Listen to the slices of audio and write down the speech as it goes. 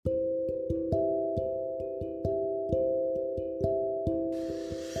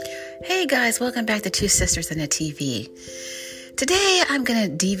Hey guys, welcome back to Two Sisters and a TV. Today I'm going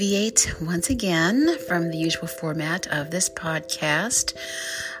to deviate once again from the usual format of this podcast.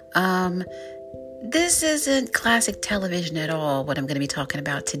 This isn't classic television at all, what I'm going to be talking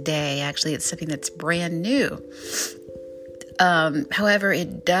about today. Actually, it's something that's brand new. However,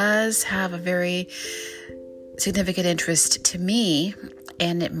 it does have a very significant interest to me,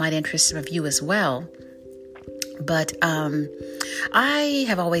 and it might interest some of you as well. But I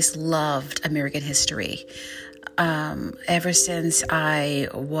have always loved American history. Ever since I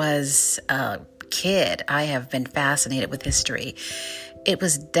was a kid, I have been fascinated with history. It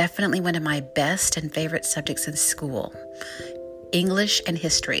was definitely one of my best and favorite subjects in school. English and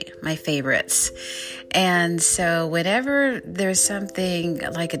history, my favorites. And so whenever there's something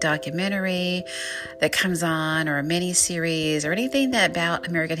like a documentary that comes on, or a mini-series, or anything about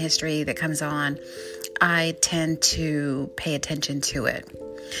American history that comes on, I tend to pay attention to it.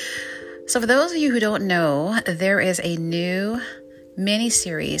 So for those of you who don't know, there is a new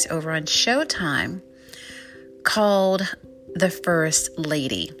mini-series over on Showtime called The First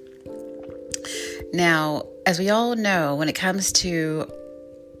Lady. Now, as we all know, when it comes to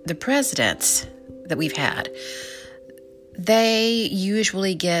the presidents that we've had, they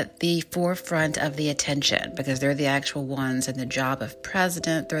usually get the forefront of the attention because they're the actual ones in the job of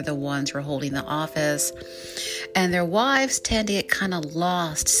president. They're the ones who are holding the office. And their wives tend to get kind of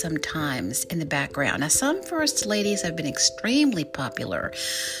lost sometimes in the background. Now, some first ladies have been extremely popular.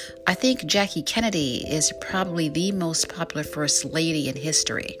 I think Jackie Kennedy is probably the most popular first lady in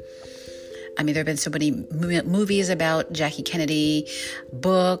history. I mean, there have been so many movies about Jackie Kennedy,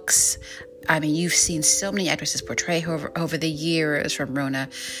 books. I mean, you've seen so many actresses portray her over the years, from Roma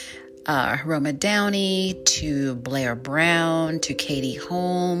Downey to Blair Brown to Katie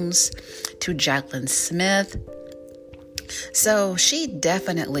Holmes to Jaclyn Smith. So she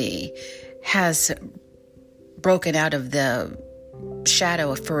definitely has broken out of the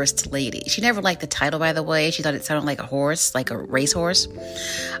shadow of First Lady. She never liked the title, by the way. She thought it sounded like a horse, like a racehorse.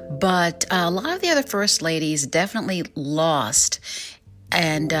 But a lot of the other First Ladies definitely lost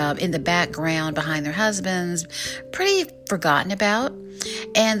and in the background behind their husbands, pretty forgotten about.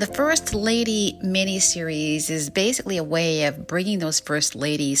 And the First Lady miniseries is basically a way of bringing those First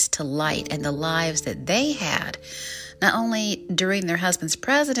Ladies to light and the lives that they had, not only during their husbands'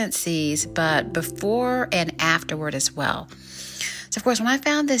 presidencies, but before and afterward as well. So, of course, when I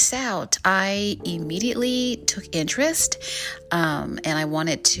found this out, I immediately took interest, and I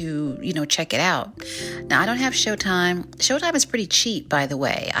wanted to, check it out. Now, I don't have Showtime. Showtime is pretty cheap, by the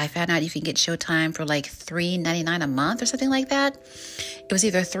way. I found out you can get Showtime for like $3.99 a month or something like that. It was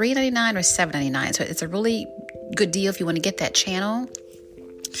either $3.99 or $7.99, so it's a really good deal if you want to get that channel.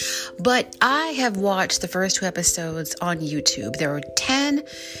 But I have watched the first 2 episodes on YouTube. There are 10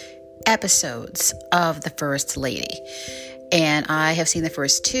 episodes of The First Lady. And I have seen the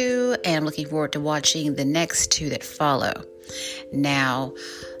first 2, and I'm looking forward to watching the next 2 that follow. Now,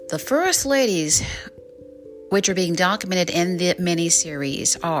 the First Ladies, which are being documented in the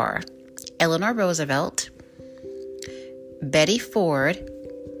miniseries, are Eleanor Roosevelt, Betty Ford,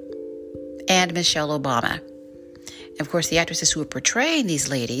 and Michelle Obama. Of course, the actresses who are portraying these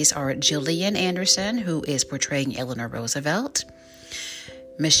ladies are Gillian Anderson, who is portraying Eleanor Roosevelt.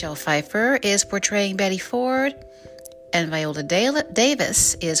 Michelle Pfeiffer is portraying Betty Ford. And Viola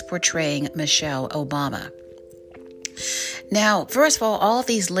Davis is portraying Michelle Obama. Now, first of all of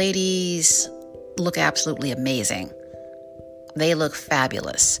these ladies look absolutely amazing. They look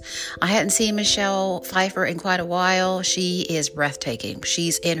fabulous. I hadn't seen Michelle Pfeiffer in quite a while. She is breathtaking.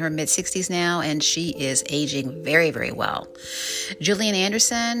 She's in her mid-60s now, and she is aging very, very well. Gillian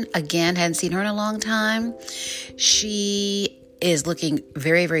Anderson, again, hadn't seen her in a long time. She is looking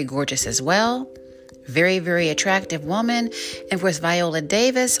very, very gorgeous as well. Very, very attractive woman. And of course, Viola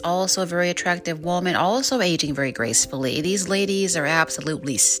Davis, also a very attractive woman, also aging very gracefully. These ladies are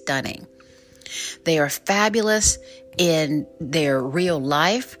absolutely stunning. They are fabulous in their real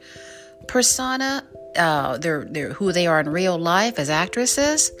life persona. They're who they are in real life as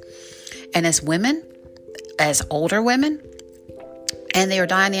actresses and as women, as older women. And they are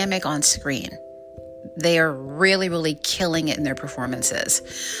dynamic on screen. They are really, really killing it in their performances.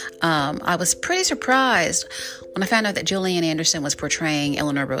 I was pretty surprised when I found out that Gillian Anderson was portraying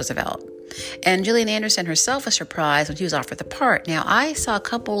Eleanor Roosevelt. And Gillian Anderson herself was surprised when she was offered the part. Now, I've seen a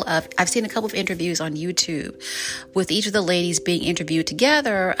couple of interviews on YouTube with each of the ladies being interviewed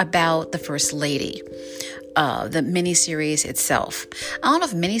together about The First Lady, the miniseries itself. I don't know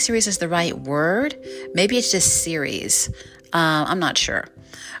if miniseries is the right word. Maybe it's just series. I'm not sure.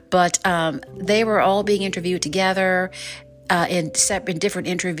 But they were all being interviewed together. in different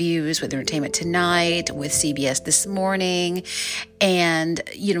interviews with Entertainment Tonight, with CBS This Morning. And,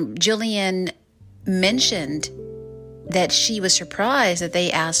 Jillian mentioned that she was surprised that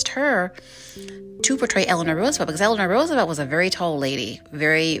they asked her to portray Eleanor Roosevelt, because Eleanor Roosevelt was a very tall lady,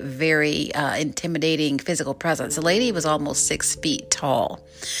 very, very intimidating physical presence. The lady was almost 6 feet tall.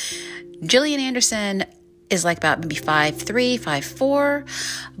 Gillian Anderson is like about maybe 5'3", 5'4",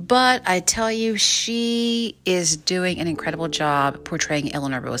 but I tell you, she is doing an incredible job portraying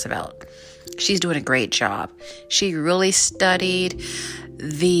Eleanor Roosevelt. She's doing a great job. She really studied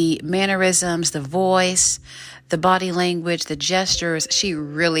the mannerisms, the voice, the body language, the gestures. She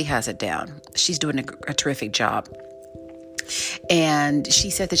really has it down. She's doing a terrific job. And she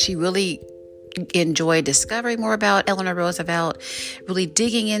said that she really enjoyed discovering more about Eleanor Roosevelt, really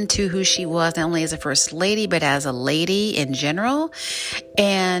digging into who she was, not only as a first lady, but as a lady in general.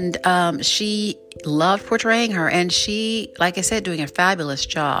 And she loved portraying her. And she, like I said, doing a fabulous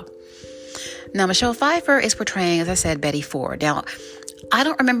job. Now, Michelle Pfeiffer is portraying, as I said, Betty Ford. Now, I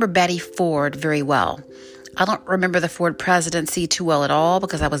don't remember Betty Ford very well. I don't remember the Ford presidency too well at all,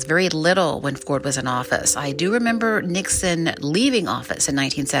 because I was very little when Ford was in office. I do remember Nixon leaving office in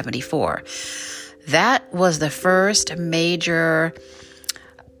 1974. That was the first major,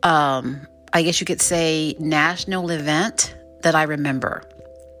 I guess you could say, national event that I remember.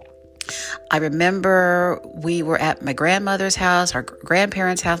 I remember we were at my grandmother's house, my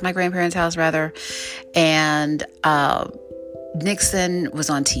grandparents' house rather, and Nixon was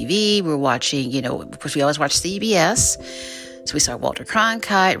on TV. We were watching, of course, we always watch CBS. So we saw Walter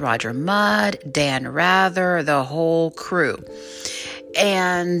Cronkite, Roger Mudd, Dan Rather, the whole crew.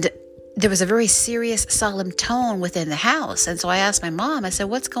 And there was a very serious, solemn tone within the house. And so I asked my mom, I said,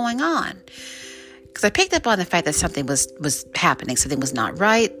 what's going on? Because I picked up on the fact that something was happening. Something was not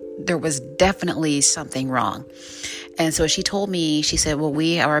right. There was definitely something wrong. And so she told me, she said, well,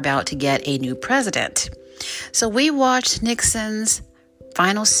 we are about to get a new president. So we watched Nixon's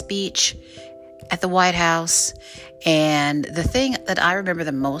final speech at the White House. And the thing that I remember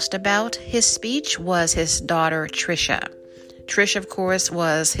the most about his speech was his daughter, Tricia. Tricia, of course,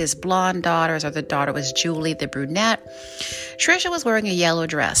 was his blonde daughter. His other daughter was Julie, the brunette. Tricia was wearing a yellow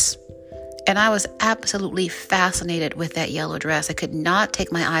dress. And I was absolutely fascinated with that yellow dress. I could not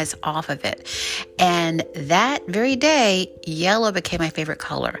take my eyes off of it. And that very day, yellow became my favorite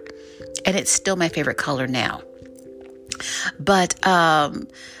color. And it's still my favorite color now. But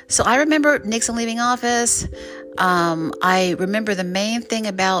so I remember Nixon leaving office. I remember the main thing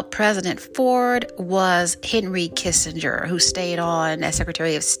about President Ford was Henry Kissinger, who stayed on as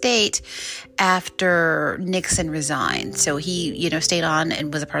Secretary of State after Nixon resigned. So he, stayed on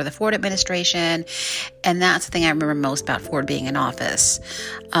and was a part of the Ford administration. And that's the thing I remember most about Ford being in office.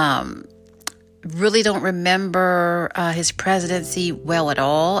 Really don't remember his presidency well at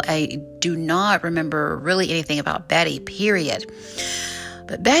all. I do not remember really anything about Betty, period.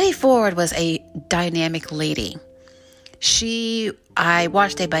 But Betty Ford was a dynamic lady. I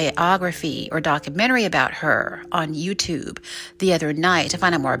watched a biography or documentary about her on YouTube the other night to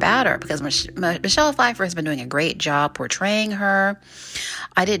find out more about her, because Michelle Pfeiffer has been doing a great job portraying her.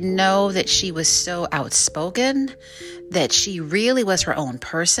 I didn't know that she was so outspoken, that she really was her own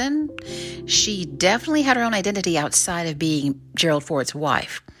person. She definitely had her own identity outside of being Gerald Ford's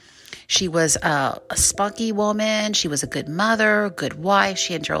wife. She was a spunky woman. She was a good mother, good wife.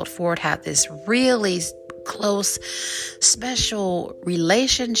 She and Gerald Ford had this really close, special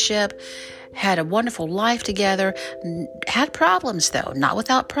relationship, had a wonderful life together, had problems though, not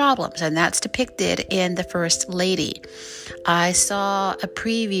without problems. And that's depicted in The First Lady. I saw a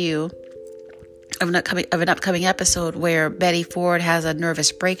preview of an upcoming episode where Betty Ford has a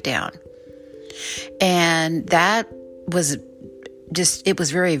nervous breakdown. And that was just, it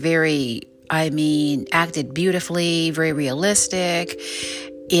was very, very, acted beautifully, very realistic.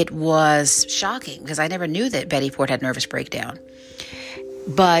 It was shocking because I never knew that Betty Ford had nervous breakdown.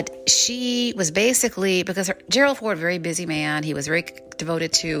 But she was basically, because Gerald Ford, very busy man, he was very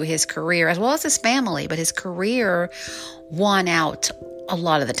devoted to his career as well as his family, but his career won out a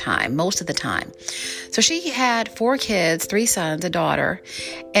lot of the time, most of the time. So she had 4 kids, 3 sons, a daughter,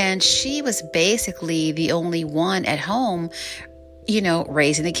 and she was basically the only one at home,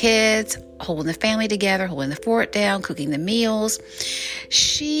 raising the kids, holding the family together, holding the fort down, cooking the meals.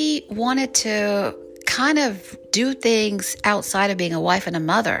 She wanted to kind of do things outside of being a wife and a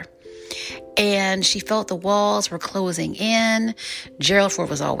mother. And she felt the walls were closing in. Gerald Ford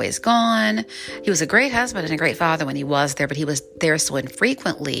was always gone. He was a great husband and a great father when he was there, but he was there so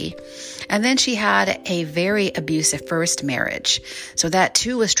infrequently. And then she had a very abusive first marriage. So that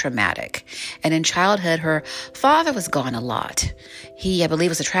too was traumatic. And in childhood, her father was gone a lot. He, I believe,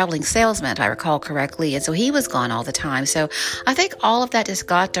 was a traveling salesman, if I recall correctly. And so he was gone all the time. So I think all of that just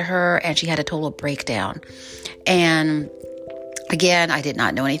got to her and she had a total breakdown. And again, I did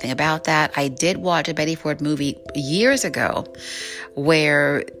not know anything about that. I did watch a Betty Ford movie years ago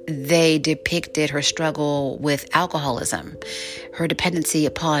where they depicted her struggle with alcoholism, her dependency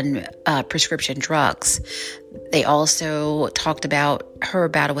upon prescription drugs. They also talked about her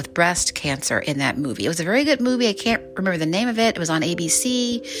battle with breast cancer in that movie. It was a very good movie. I can't remember the name of it. It was on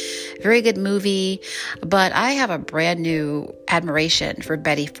ABC. Very good movie. But I have a brand new admiration for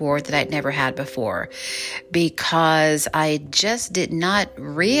Betty Ford that I'd never had before, because I just did not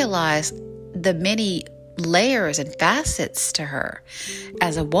realize the many layers and facets to her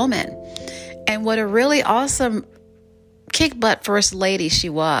as a woman. And what a really awesome kick butt first lady she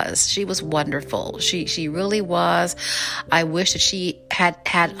was. She was wonderful. She really was. I wish that she had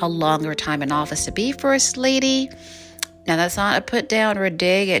a longer time in office to be first lady. Now, that's not a put down or a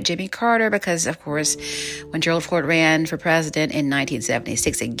dig at Jimmy Carter, because, of course, when Gerald Ford ran for president in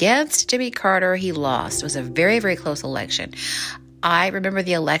 1976 against Jimmy Carter, he lost. It was a very, very close election. I remember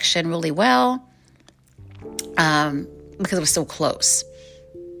the election really well because it was so close.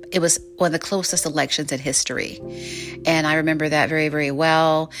 It was one of the closest elections in history. And I remember that very, very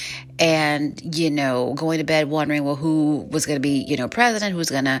well. And, going to bed wondering, well, who was going to be, president, who's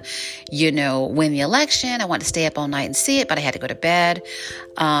going to, win the election. I wanted to stay up all night and see it, but I had to go to bed.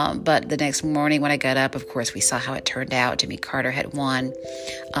 But the next morning when I got up, of course, we saw how it turned out. Jimmy Carter had won.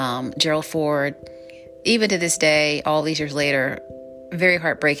 Gerald Ford, even to this day, all these years later, very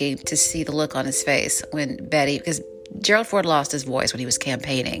heartbreaking to see the look on his face when because Gerald Ford lost his voice when he was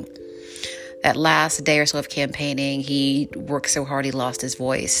campaigning. That last day or so of campaigning, he worked so hard he lost his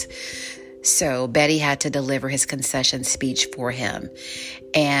voice. So Betty had to deliver his concession speech for him.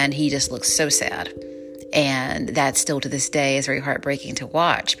 And he just looked so sad. And that still to this day is very heartbreaking to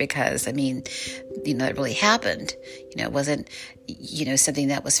watch because, it really happened. It wasn't, something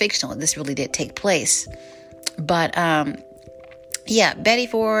that was fictional. This really did take place. But, Betty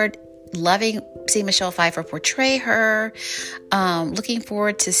Ford, loving seeing Michelle Pfeiffer portray her, looking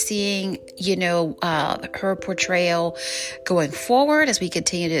forward to seeing, her portrayal going forward as we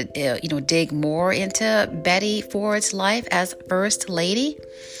continue to, dig more into Betty Ford's life as First Lady.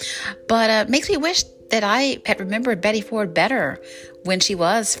 But makes me wish that I had remembered Betty Ford better when she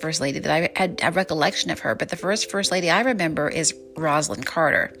was First Lady, that I had a recollection of her. But the First Lady I remember is Rosalynn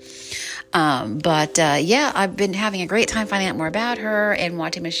Carter. I've been having a great time finding out more about her, and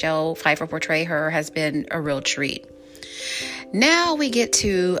watching Michelle Pfeiffer portray her has been a real treat. Now we get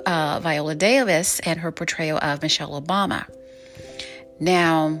to Viola Davis and her portrayal of Michelle Obama.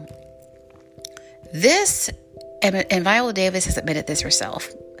 Now, and Viola Davis has admitted this herself,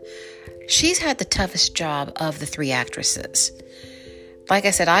 she's had the toughest job of the three actresses. Like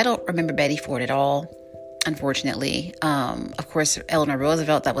I said, I don't remember Betty Ford at all, unfortunately. Of course, Eleanor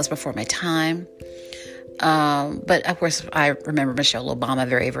Roosevelt, that was before my time. But of course, I remember Michelle Obama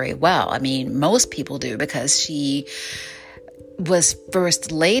very, very well. Most people do, because she was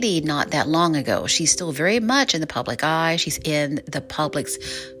First Lady not that long ago. She's still very much in the public eye. She's in the public's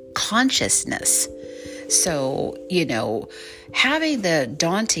consciousness. So, having the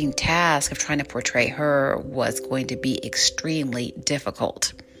daunting task of trying to portray her was going to be extremely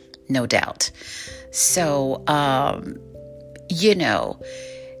difficult, no doubt. So, I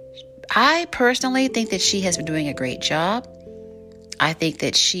personally think that she has been doing a great job. I think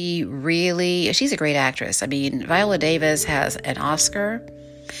that she's a great actress. Viola Davis has an Oscar,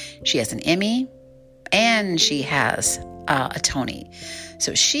 she has an Emmy, and she has a Tony.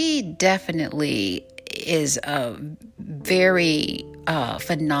 So she definitely is a very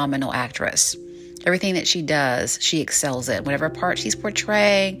phenomenal actress. Everything that she does, she excels in. Whatever part she's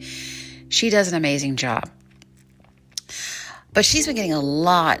portraying, she does an amazing job. But she's been getting a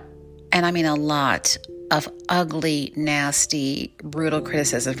lot, and I mean a lot, of ugly, nasty, brutal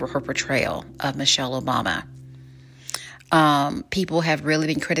criticism for her portrayal of Michelle Obama. People have really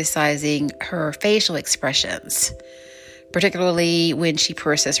been criticizing her facial expressions, particularly when she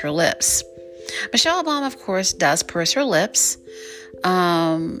purses her lips. Michelle Obama, of course, does purse her lips.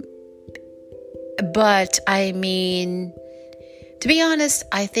 But to be honest,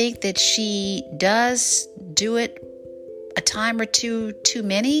 I think that she does do it a time or two too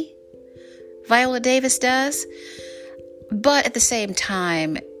many. Viola Davis does. But at the same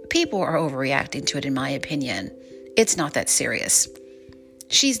time, people are overreacting to it, in my opinion. It's not that serious.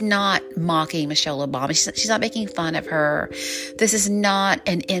 She's not mocking Michelle Obama. She's not making fun of her. This is not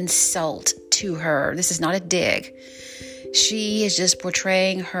an insult to her. This is not a dig. She is just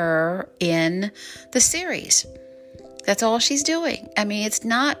portraying her in the series. That's all she's doing. I mean, it's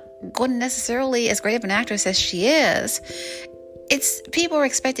not going to necessarily as great of an actress as she is. It's people are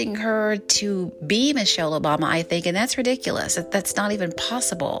expecting her to be Michelle Obama, I think, and that's ridiculous. That's not even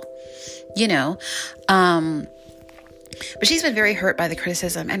possible, you know. But she's been very hurt by the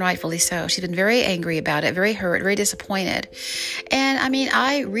criticism, and rightfully so. She's been very angry about it, very hurt, very disappointed. And I mean,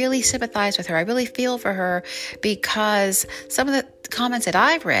 I really sympathize with her. I really feel for her because some of the comments that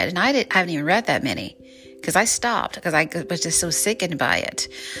I've read, and I haven't even read that many because I stopped because I was just so sickened by it.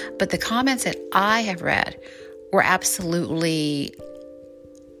 But the comments that I have read were absolutely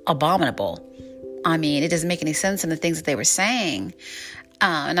abominable. I mean, it doesn't make any sense in the things that they were saying.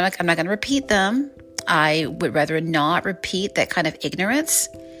 And I'm not going to repeat them. I would rather not repeat that kind of ignorance.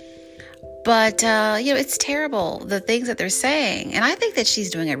 But, it's terrible, the things that they're saying. And I think that she's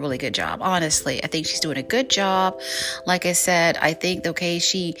doing a really good job, honestly. I think she's doing a good job. Like I said, I think, okay,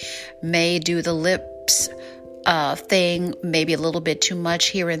 she may do the lips thing maybe a little bit too much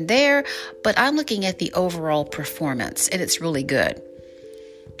here and there, but I'm looking at the overall performance, and it's really good.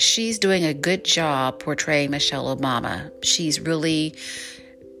 She's doing a good job portraying Michelle Obama. She's really,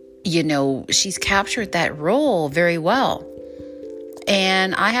 she's captured that role very well.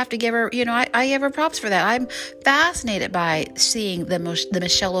 And I have to give her, I give her props for that. I'm fascinated by seeing the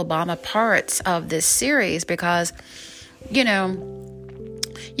Michelle Obama parts of this series because,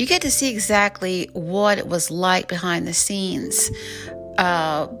 you get to see exactly what it was like behind the scenes.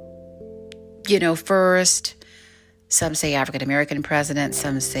 First, some say African-American president,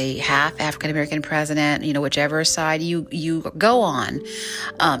 some say half African-American president, whichever side you go on.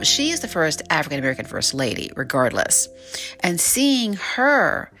 She is the first African-American first lady, regardless. And seeing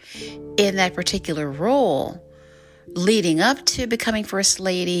her in that particular role, leading up to becoming first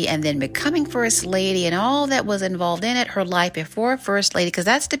lady and then becoming first lady and all that was involved in it, her life before first lady, because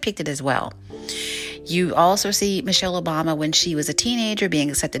that's depicted as well. You also see Michelle Obama when she was a teenager being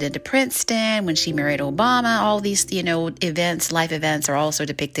accepted into Princeton, when she married Obama. All these, events, life events are also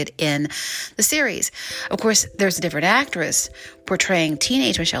depicted in the series. Of course, there's a different actress portraying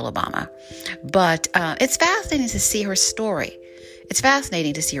teenage Michelle Obama. But it's fascinating to see her story.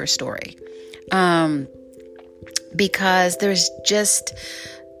 Because there's just,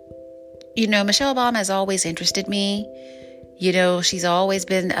 Michelle Obama has always interested me. She's always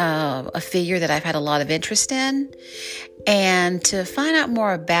been a figure that I've had a lot of interest in. And to find out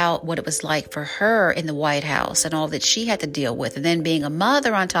more about what it was like for her in the White House and all that she had to deal with, and then being a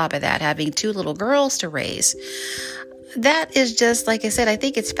mother on top of that, having 2 little girls to raise, that is just, like I said, I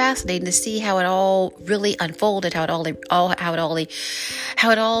think it's fascinating to see how it all really unfolded, how it all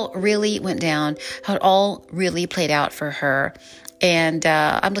really went down, how it all really played out for her. And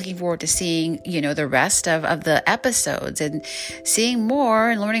I'm looking forward to seeing, the rest of the episodes and seeing more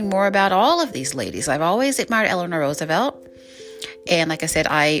and learning more about all of these ladies. I've always admired Eleanor Roosevelt. And like I said,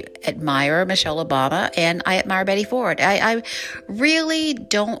 I admire Michelle Obama and I admire Betty Ford. I really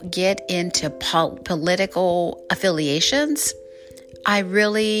don't get into political affiliations. I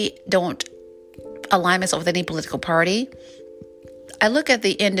really don't align myself with any political party. I look at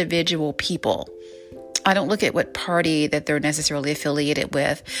the individual people. I don't look at what party that they're necessarily affiliated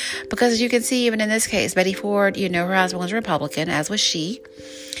with. Because as you can see, even in this case, Betty Ford, her husband was a Republican, as was she.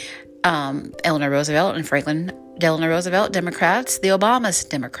 Eleanor Roosevelt and Franklin Delano Roosevelt, Democrats, the Obamas,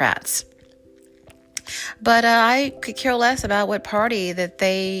 Democrats. But I could care less about what party that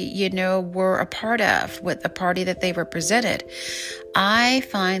they, were a part of, what the party that they represented. I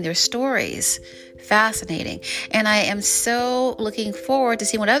find their stories fascinating. And I am so looking forward to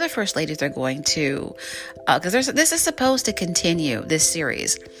seeing what other first ladies are going to, because this is supposed to continue, this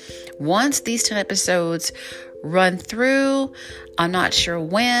series. Once these 10 episodes run through, I'm not sure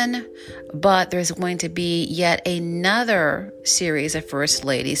when, but there's going to be yet another series of first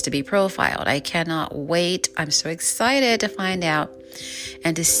ladies to be profiled. I cannot wait. I'm so excited to find out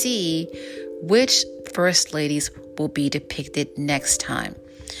and to see which first ladies will be depicted next time.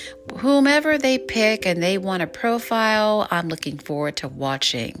 Whomever they pick and they want to profile, I'm looking forward to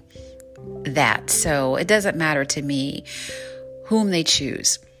watching that. So it doesn't matter to me whom they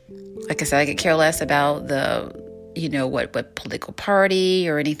choose. Like I said, I could care less about what political party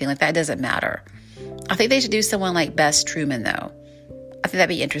or anything like that. It doesn't matter. I think they should do someone like Bess Truman, though. I think that'd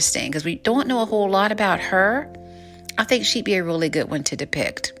be interesting because we don't know a whole lot about her. I think she'd be a really good one to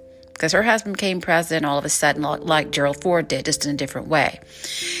depict because her husband became president all of a sudden, like Gerald Ford did, just in a different way.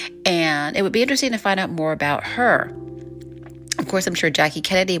 And it would be interesting to find out more about her. Of course, I'm sure Jackie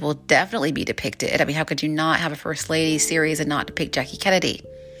Kennedy will definitely be depicted. I mean, how could you not have a First Lady series and not depict Jackie Kennedy?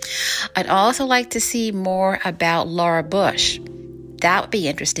 I'd also like to see more about Laura Bush. That would be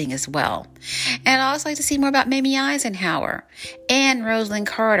interesting as well. And I'd also like to see more about Mamie Eisenhower and Rosalind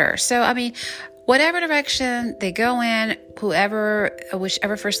Carter. So, I mean, whatever direction they go in, whichever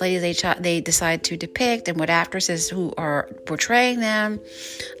First Ladies they decide to depict and what actresses who are portraying them,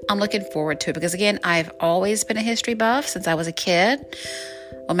 I'm looking forward to it. Because again, I've always been a history buff since I was a kid.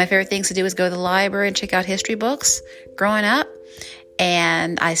 One of my favorite things to do is go to the library and check out history books growing up.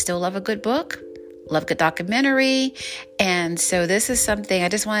 And I still love a good book, love a good documentary. And so this is something I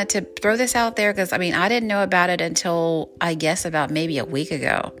just wanted to throw this out there because, I mean, I didn't know about it until I guess about maybe a week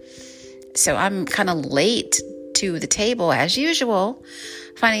ago. So I'm kind of late to the table as usual,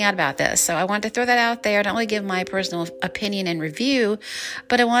 finding out about this. So I wanted to throw that out there, not only give my personal opinion and review,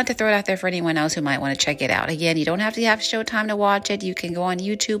 but I wanted to throw it out there for anyone else who might want to check it out. Again, you don't have to have Showtime to watch it. You can go on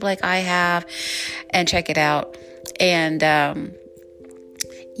YouTube like I have and check it out. And,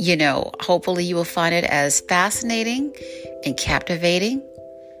 hopefully you will find it as fascinating and captivating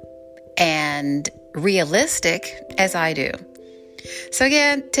and realistic as I do. So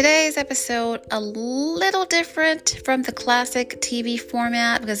again, today's episode, a little different from the classic TV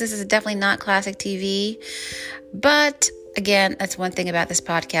format because this is definitely not classic TV. But again, that's one thing about this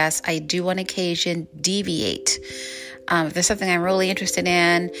podcast. I do on occasion deviate. If there's something I'm really interested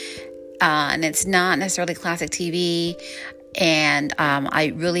in, and it's not necessarily classic TV, and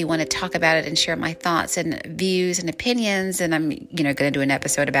I really want to talk about it and share my thoughts and views and opinions, and I'm going to do an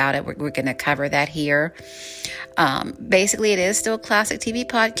episode about it. We're going to cover that here. Basically, it is still a classic TV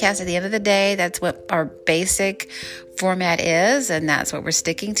podcast. At the end of the day, that's what our basic format is, and that's what we're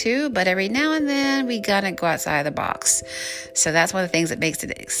sticking to. But every now and then, we gotta go outside of the box. So that's one of the things that makes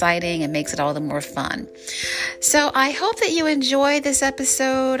it exciting and makes it all the more fun. So I hope that you enjoy this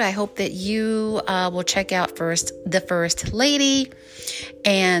episode. I hope that you will check out The First Lady.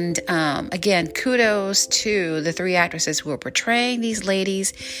 And again, kudos to the three actresses who are portraying these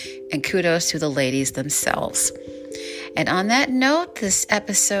ladies, and kudos to the ladies themselves. And on that note, this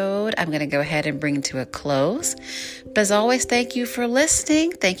episode, I'm going to go ahead and bring to a close. But as always, thank you for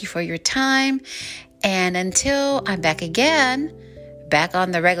listening. Thank you for your time. And until I'm back again, back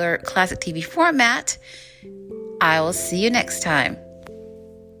on the regular classic TV format, I will see you next time.